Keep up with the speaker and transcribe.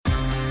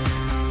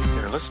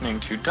listening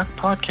to Duck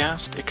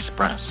Podcast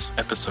Express,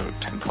 episode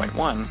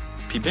 10.1,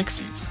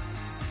 PBXes.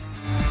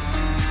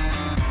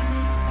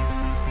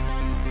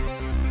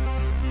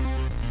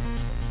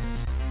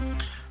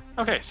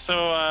 Okay,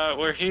 so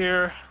we're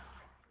here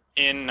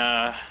in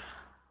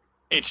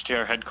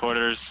AHTR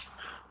headquarters,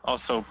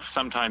 also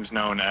sometimes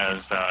known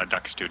as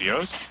Duck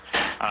Studios.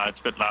 It's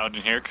a bit loud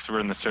in here because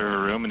we're in the server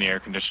room and the air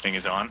conditioning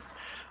is on.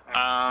 So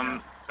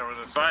are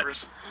the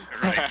servers.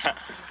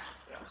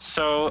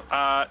 So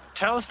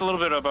tell us a little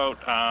bit about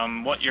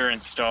what you're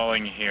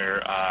installing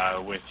here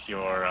with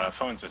your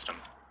phone system.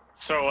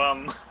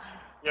 So,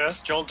 yes,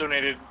 Joel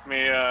donated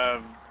me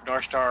a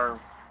Northstar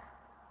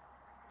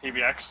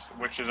PBX,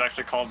 which is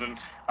actually called an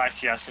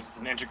ICS because it's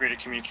an integrated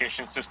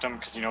communication system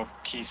because, you know,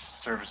 key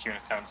service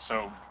unit sounds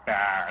so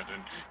bad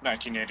in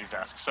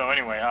 1980s-esque. So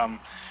anyway,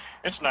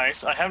 it's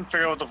nice. I haven't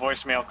figured out the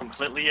voicemail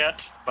completely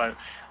yet, but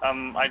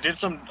I did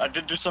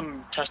do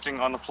some testing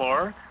on the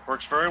floor.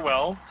 Works very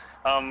well.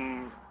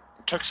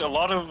 Took a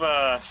lot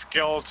of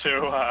skill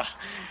to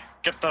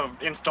get the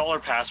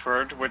installer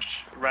password, which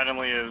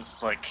randomly is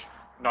like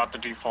not the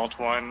default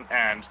one,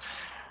 and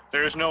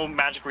there is no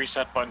magic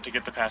reset button to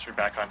get the password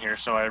back on here,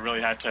 so I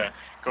really had to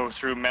go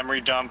through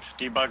memory dump,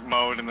 debug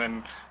mode, and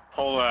then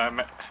pull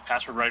a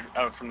password right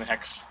out from the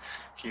hex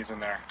keys in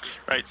there.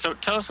 Right, so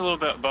tell us a little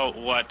bit about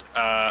what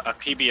a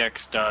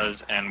PBX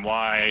does and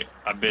why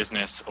a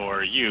business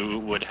or you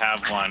would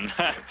have one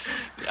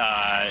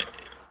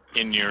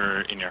in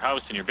your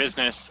house, in your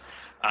business.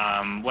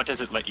 What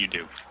does it let you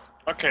do?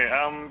 Okay,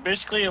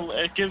 basically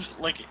it gives,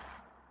 like,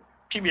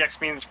 PBX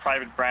means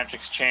private branch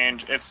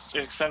exchange. It's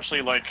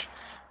essentially like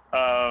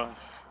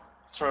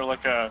sort of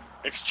like a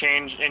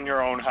exchange in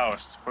your own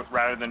house, but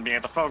rather than being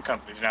at the phone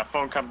companies. Now,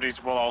 phone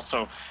companies will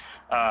also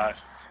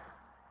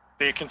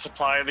they can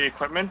supply the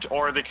equipment,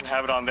 or they can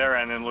have it on their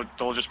end, and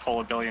they'll just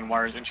pull a billion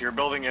wires into your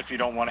building if you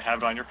don't want to have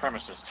it on your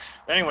premises.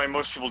 Anyway,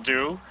 most people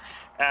do,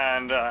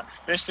 and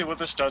basically what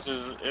this does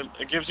is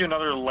it gives you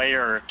another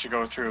layer to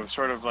go through,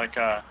 sort of like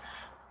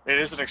it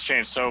is an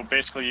exchange. So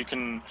basically you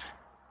can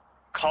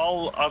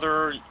call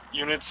other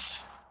units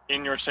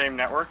in your same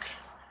network.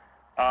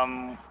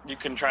 You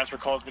can transfer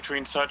calls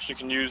between such. You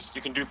can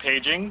do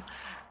paging.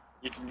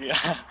 You can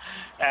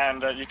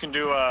and you can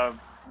do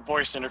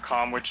voice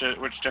intercom, which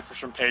differs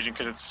from paging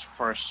because it's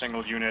for a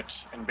single unit,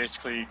 and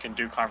basically you can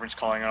do conference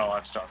calling and all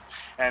that stuff.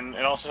 And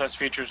it also has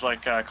features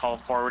like call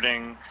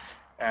forwarding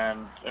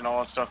and all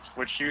that stuff,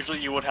 which usually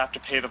you would have to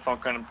pay the phone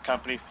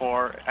company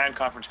for, and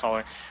conference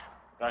calling.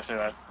 I said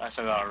that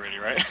already,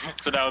 right?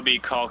 So that would be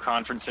call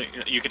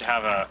conferencing. You could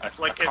have a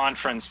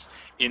conference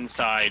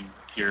inside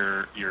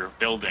your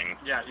building.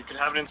 Yeah, you could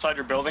have it inside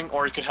your building,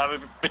 or you could have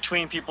it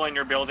between people in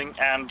your building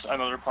and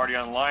another party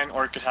on the line,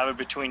 or you could have it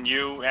between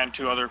you and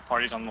two other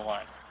parties on the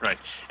line. Right.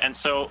 And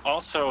so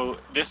also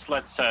this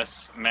lets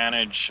us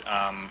manage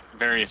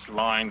various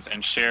lines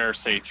and share,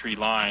 say, 3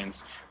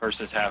 lines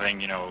versus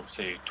having,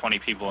 say 20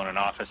 people in an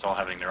office all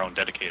having their own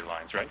dedicated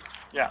lines, right?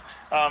 Yeah.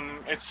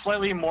 It's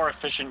slightly more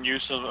efficient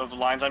use of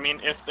lines. I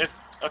mean,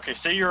 okay,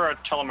 say you're a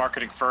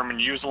telemarketing firm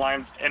and you use the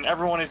lines, and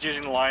everyone is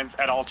using the lines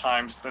at all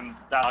times, then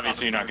that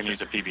obviously you're not going to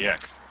use a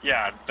PBX.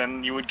 Yeah,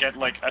 then you would get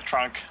like a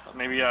trunk,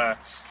 maybe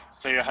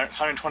say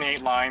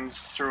 128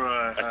 lines through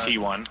a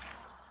T1.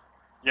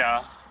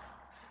 Yeah.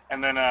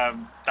 And then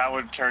that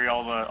would carry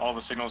all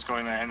the signals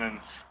going there. And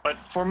then, but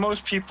for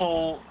most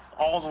people,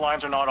 all the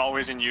lines are not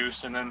always in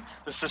use. And then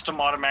the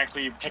system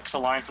automatically picks a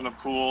line from the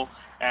pool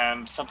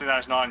and something that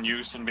is not in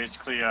use, and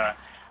basically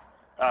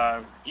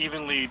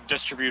evenly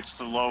distributes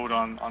the load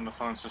on the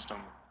phone system.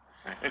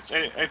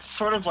 It's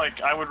sort of like,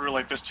 I would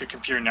relate this to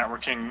computer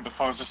networking. The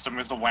phone system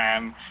is the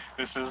WAN.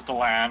 This is the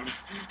LAN,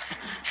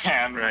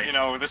 and right.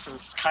 This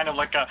is kind of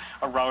like a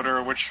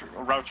router, which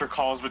routes your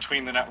calls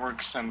between the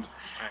networks, and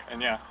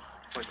yeah.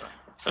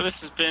 So this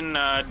has been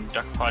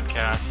Duck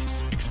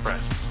Podcast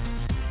Express.